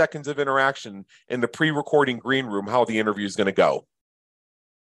 10 seconds of interaction in the pre-recording green room how the interview is going to go.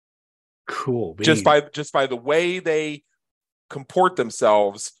 Cool. Just by the way they comport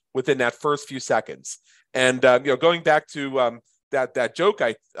themselves within that first few seconds. And going back to that joke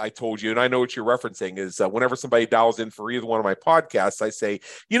I told you, and I know what you're referencing, is whenever somebody dials in for either one of my podcasts, I say,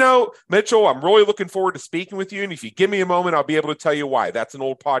 Mitchell, I'm really looking forward to speaking with you. And if you give me a moment, I'll be able to tell you why. That's an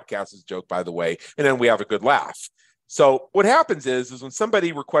old podcast's joke, by the way. And then we have a good laugh. So what happens is when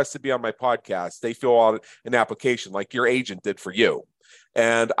somebody requests to be on my podcast, they fill out an application like your agent did for you.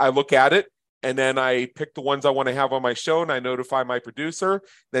 And I look at it, and then I pick the ones I want to have on my show, and I notify my producer.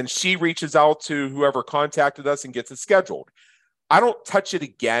 Then she reaches out to whoever contacted us and gets it scheduled. I don't touch it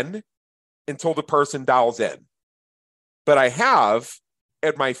again until the person dials in. But I have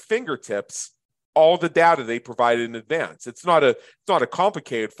at my fingertips all the data they provided in advance. It's not a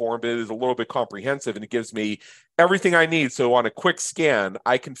complicated form, but it is a little bit comprehensive, and it gives me everything I need. So on a quick scan,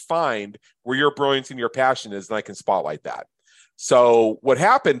 I can find where your brilliance and your passion is, and I can spotlight that. So what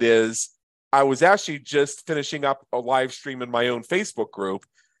happened is I was actually just finishing up a live stream in my own Facebook group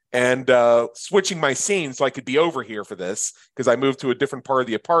and switching my scene so I could be over here for this, because I moved to a different part of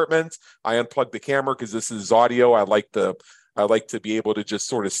the apartment. I unplugged the camera because this is audio. I like to be able to just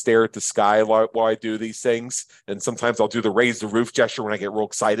sort of stare at the sky while I do these things. And sometimes I'll do the raise the roof gesture when I get real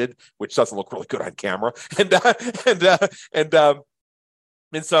excited, which doesn't look really good on camera.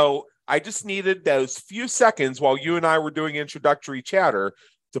 And so I just needed those few seconds while you and I were doing introductory chatter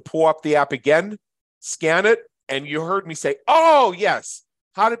to pull up the app again, scan it, and you heard me say, oh, yes,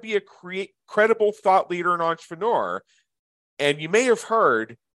 how to be a credible thought leader and entrepreneur. And you may have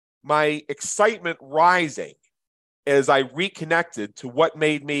heard my excitement rising as I reconnected to what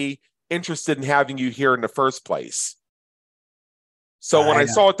made me interested in having you here in the first place. So when I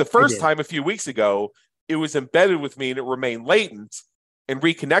saw it the first time a few weeks ago, it was embedded with me and it remained latent, and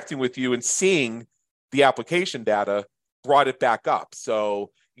reconnecting with you and seeing the application data brought it back up.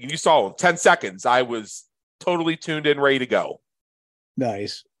 So you saw in 10 seconds, I was totally tuned in, ready to go.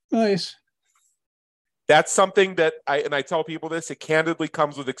 Nice. That's something that I tell people this, it candidly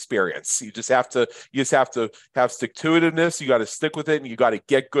comes with experience. You just have to have stick-to-itiveness. You got to stick with it, and you got to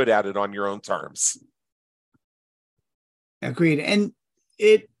get good at it on your own terms. Agreed. And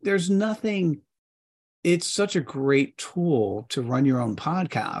there's nothing, it's such a great tool to run your own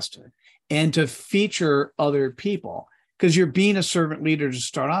podcast and to feature other people, because you're being a servant leader to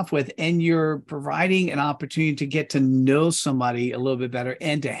start off with, and you're providing an opportunity to get to know somebody a little bit better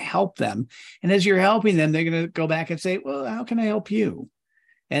and to help them. And as you're helping them, they're going to go back and say, well, how can I help you?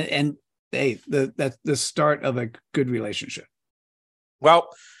 And hey, that's the start of a good relationship. Well,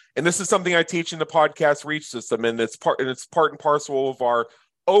 and this is something I teach in the podcast reach system, and it's part and parcel of our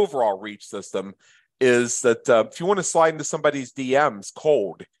overall reach system, is that if you want to slide into somebody's DMs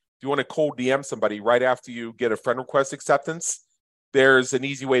cold, if you want to cold DM somebody right after you get a friend request acceptance, there's an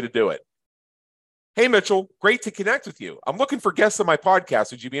easy way to do it. Hey, Mitchell, great to connect with you. I'm looking for guests on my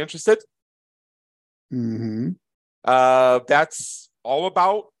podcast. Would you be interested? Mm-hmm. That's all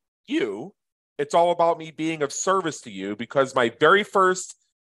about you. It's all about me being of service to you, because my very first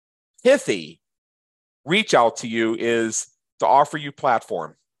pithy reach out to you is to offer you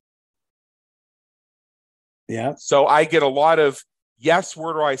platform. Yeah. So I get a lot of, yes,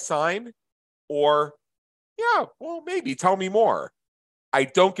 where do I sign? Or, yeah, well, maybe, tell me more. I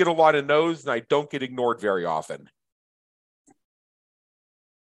don't get a lot of no's, and I don't get ignored very often.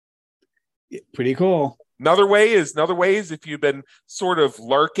 Pretty cool. Another way is if you've been sort of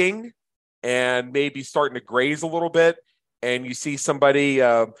lurking and maybe starting to graze a little bit, and you see somebody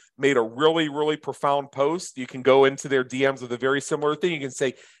made a really, really profound post, you can go into their DMs with a very similar thing. You can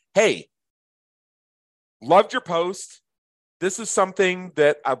say, hey, loved your post. This is something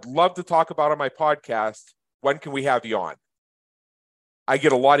that I'd love to talk about on my podcast. When can we have you on? I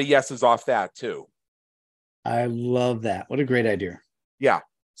get a lot of yeses off that too. I love that. What a great idea. Yeah.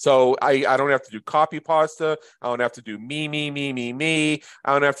 So I don't have to do copy pasta. I don't have to do me.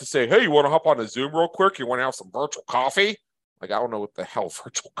 I don't have to say, hey, you want to hop on a Zoom real quick? You want to have some virtual coffee? Like, I don't know what the hell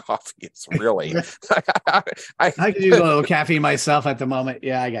virtual coffee is really. I can do a little caffeine myself at the moment.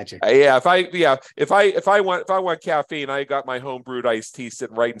 Yeah, I got you. If I want caffeine, I got my home brewed iced tea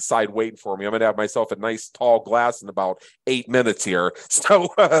sitting right inside waiting for me. I'm gonna have myself a nice tall glass in about 8 minutes here. So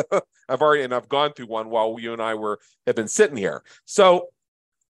I've gone through one while you and I have been sitting here. So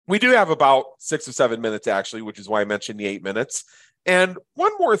we do have about 6 or 7 minutes actually, which is why I mentioned the 8 minutes. And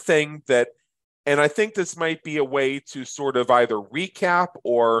one more thing and I think this might be a way to sort of either recap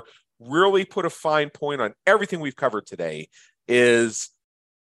or really put a fine point on everything we've covered today, is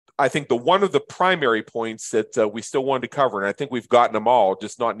I think one of the primary points that we still wanted to cover, and I think we've gotten them all,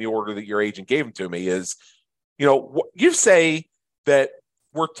 just not in the order that your agent gave them to me, is, you say that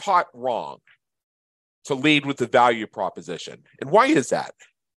we're taught wrong to lead with the value proposition. And why is that?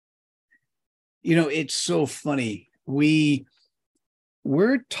 It's so funny. We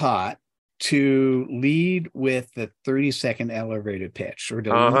we're taught to lead with the 30-second elevator pitch or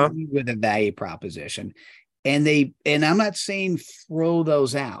to lead with a value proposition. And I'm not saying throw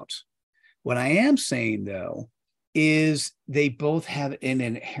those out. What I am saying, though, is they both have an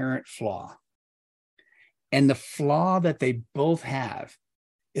inherent flaw. And the flaw that they both have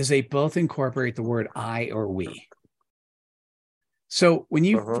is they both incorporate the word I or we. So when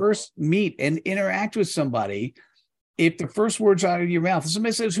you first meet and interact with somebody, if the first words out of your mouth, if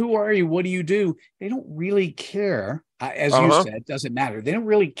somebody says, "Who are you? What do you do?" They don't really care. As you said, it doesn't matter. They don't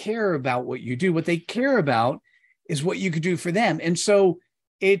really care about what you do. What they care about is what you could do for them. And so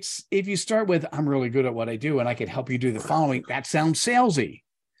it's, if you start with, "I'm really good at what I do and I can help you do the following," that sounds salesy.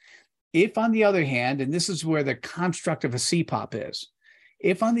 If, on the other hand, and this is where the construct of a CPOP is,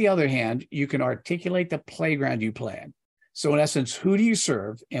 if, on the other hand, you can articulate the playground you play in. So in essence, who do you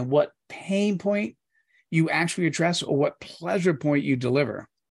serve and what pain point you actually address or what pleasure point you deliver?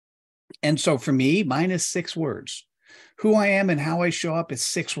 And so for me, mine is 6 words. Who I am and how I show up is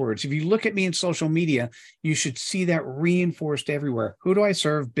 6 words. If you look at me in social media, you should see that reinforced everywhere. Who do I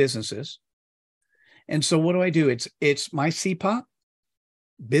serve? Businesses. And so what do? It's my CPOP,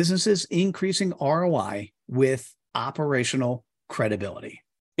 businesses increasing ROI with operational credibility.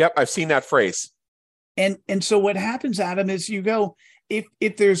 Yep, I've seen that phrase. And so what happens, Adam, is you go, if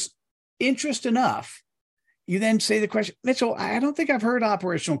there's interest enough, you then say the question, "Mitchell, I don't think I've heard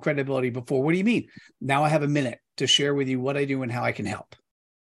operational credibility before. What do you mean?" Now I have a minute to share with you what I do and how I can help.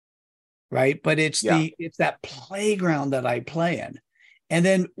 Right. But it's that playground that I play in. And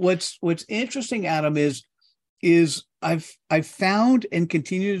then what's interesting, Adam, is I've found and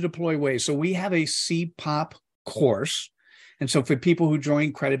continue to deploy ways. So we have a CPOP course. And so for people who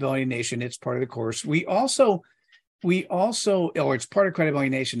join Credibility Nation, it's part of the course. We also, or it's part of Credibility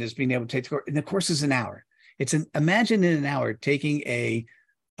Nation, is being able to take the course. And the course is an hour. Imagine in an hour taking a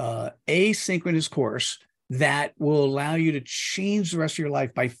asynchronous course that will allow you to change the rest of your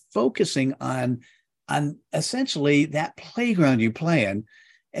life by focusing on essentially that playground you play in.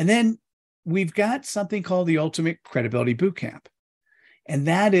 And then we've got something called the Ultimate Credibility Bootcamp. And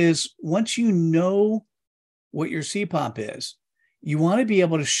that is, once you know what your CPOP is, you want to be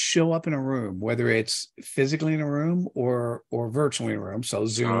able to show up in a room, whether it's physically in a room or virtually in a room, so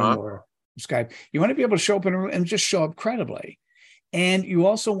Zoom or Skype. You want to be able to show up in a room and just show up credibly. And you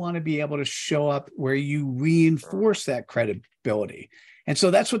also want to be able to show up where you reinforce that credibility. And so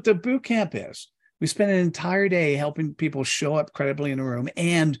that's what the boot camp is. We spend an entire day helping people show up credibly in a room,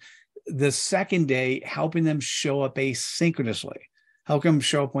 and the second day helping them show up asynchronously, helping them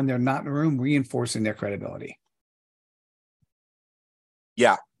show up when they're not in the room, reinforcing their credibility.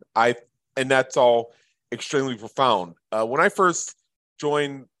 Yeah, and that's all extremely profound. When I first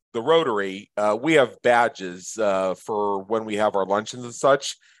joined the Rotary, we have badges for when we have our luncheons and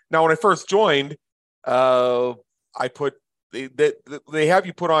such. Now, when I first joined, I put they have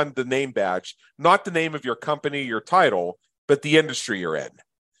you put on the name badge, not the name of your company, your title, but the industry you're in.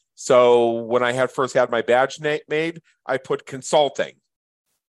 So when I first had my badge made, I put consulting.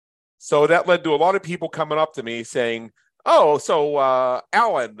 So that led to a lot of people coming up to me saying, "Oh, so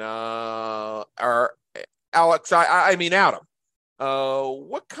Alan or Alex, I mean Adam,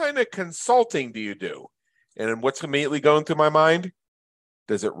 what kind of consulting do you do?" And what's immediately going through my mind?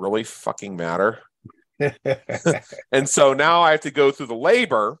 Does it really fucking matter? And so now I have to go through the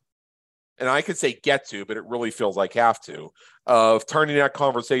labor, and I could say get to, but it really feels like have to, of turning that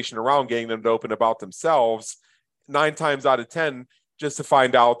conversation around, getting them to open about themselves 9 times out of 10, just to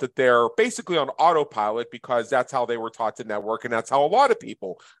find out that they're basically on autopilot because that's how they were taught to network, and that's how a lot of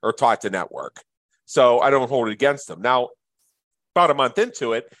people are taught to network. So I don't hold it against them. Now, about a month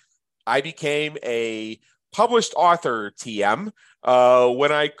into it, I became a published author, TM,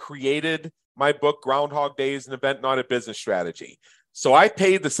 when I created my book, Groundhog Day is an Event, Not a Business Strategy. So I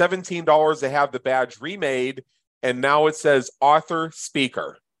paid the $17 to have the badge remade, and now it says author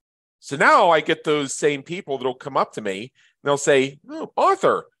speaker. So now I get those same people that'll come up to me and they'll say, "Oh,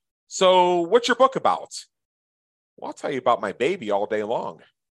 author, so what's your book about?" "Well, I'll tell you about my baby all day long."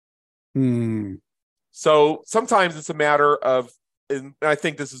 So sometimes it's a matter of, and I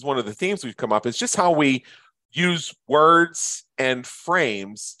think this is one of the themes we've come up, is just how we use words and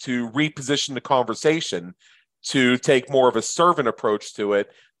frames to reposition the conversation to take more of a servant approach to it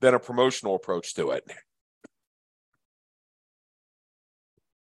than a promotional approach to it.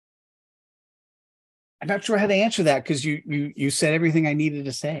 I'm not sure how to answer that because you said everything I needed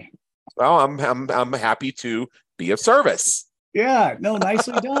to say. Well, I'm happy to be of service. Yeah, no,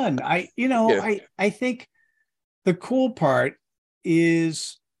 nicely done. I think the cool part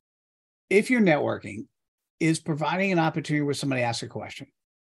is, if you're networking, is providing an opportunity where somebody asks a question.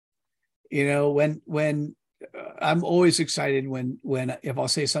 You know, when I'm always excited when if I'll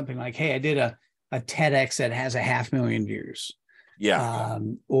say something like, hey, I did a TEDx that has 500,000 views. Yeah.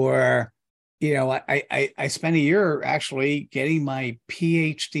 Or, you know, I spent a year actually getting my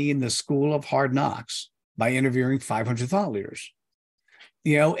PhD in the School of Hard Knocks by interviewing 500 thought leaders.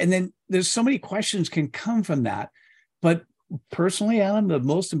 You know, and then there's so many questions can come from that. But personally, Adam, the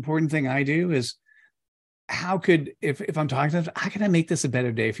most important thing I do is how could, if I'm talking to them, how can I make this a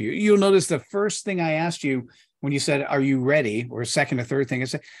better day for you? You'll notice the first thing I asked you when you said, are you ready? Or second or third thing, I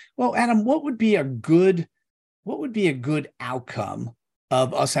said, well, Adam, what would be a good outcome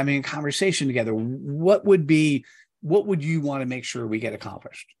of us having a conversation together? What would you want to make sure we get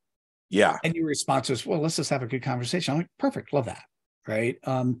accomplished? Yeah. And your response was, well, let's just have a good conversation. I'm like, perfect. Love that. Right.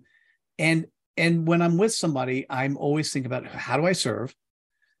 And when I'm with somebody, I'm always thinking about, how do I serve?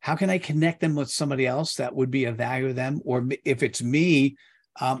 How can I connect them with somebody else that would be of value to them? Or if it's me,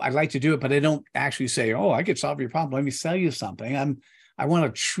 I'd like to do it, but I don't actually say, oh, I could solve your problem. Let me sell you something. I want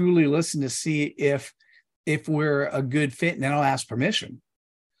to truly listen to see if we're a good fit, and then I'll ask permission.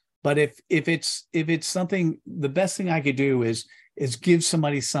 But if it's something, the best thing I could do is give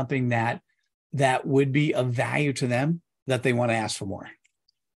somebody something that would be of value to them, that they want to ask for more.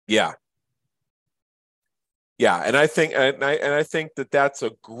 Yeah. Yeah. And I think that that's a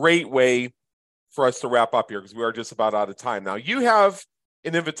great way for us to wrap up here, because we are just about out of time. Now, you have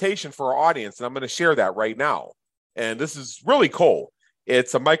an invitation for our audience, and I'm going to share that right now. And this is really cool.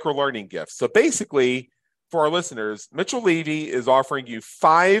 It's a micro learning gift. So basically, for our listeners, Mitchell Levy is offering you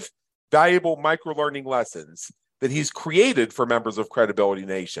 5 valuable micro learning lessons that he's created for members of Credibility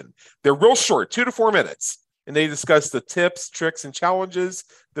Nation. They're real short, 2 to 4 minutes, and they discuss the tips, tricks, and challenges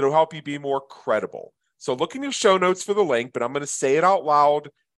that will help you be more credible. So look in your show notes for the link, but I'm going to say it out loud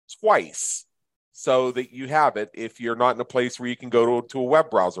twice so that you have it if you're not in a place where you can go to a web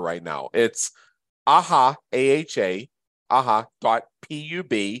browser right now. It's aha.pub,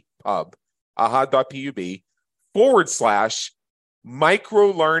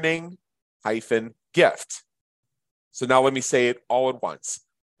 aha.pub/microlearning-gift. So now let me say it all at once.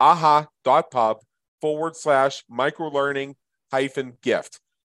 aha.pub/microlearning-gift.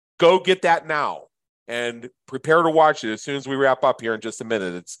 Go get that now and prepare to watch it as soon as we wrap up here in just a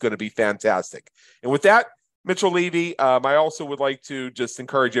minute. It's going to be fantastic. And with that, Mitchell Levy, I also would like to just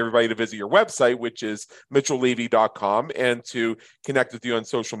encourage everybody to visit your website, which is mitchelllevy.com, and to connect with you on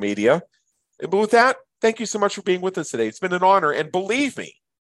social media. But with that, thank you so much for being with us today. It's been an honor, and believe me,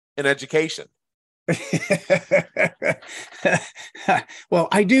 an education. Well,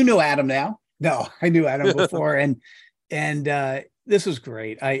 I do know Adam now. No, I knew Adam before, and this was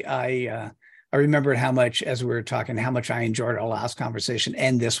great. I remembered how much, as we were talking, how much I enjoyed our last conversation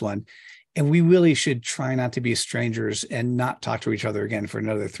and this one. And we really should try not to be strangers and not talk to each other again for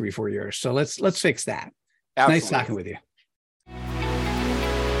another 3-4 years. So let's fix that. Absolutely. Nice talking with you.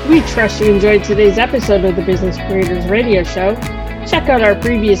 We trust you enjoyed today's episode of the Business Creators Radio Show. Check out our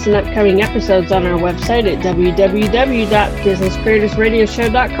previous and upcoming episodes on our website at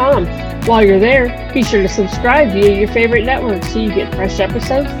www.businesscreatorsradioshow.com. While you're there, be sure to subscribe via your favorite network so you get fresh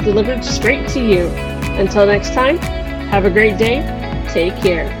episodes delivered straight to you. Until next time, have a great day. Take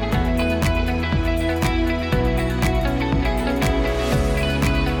care.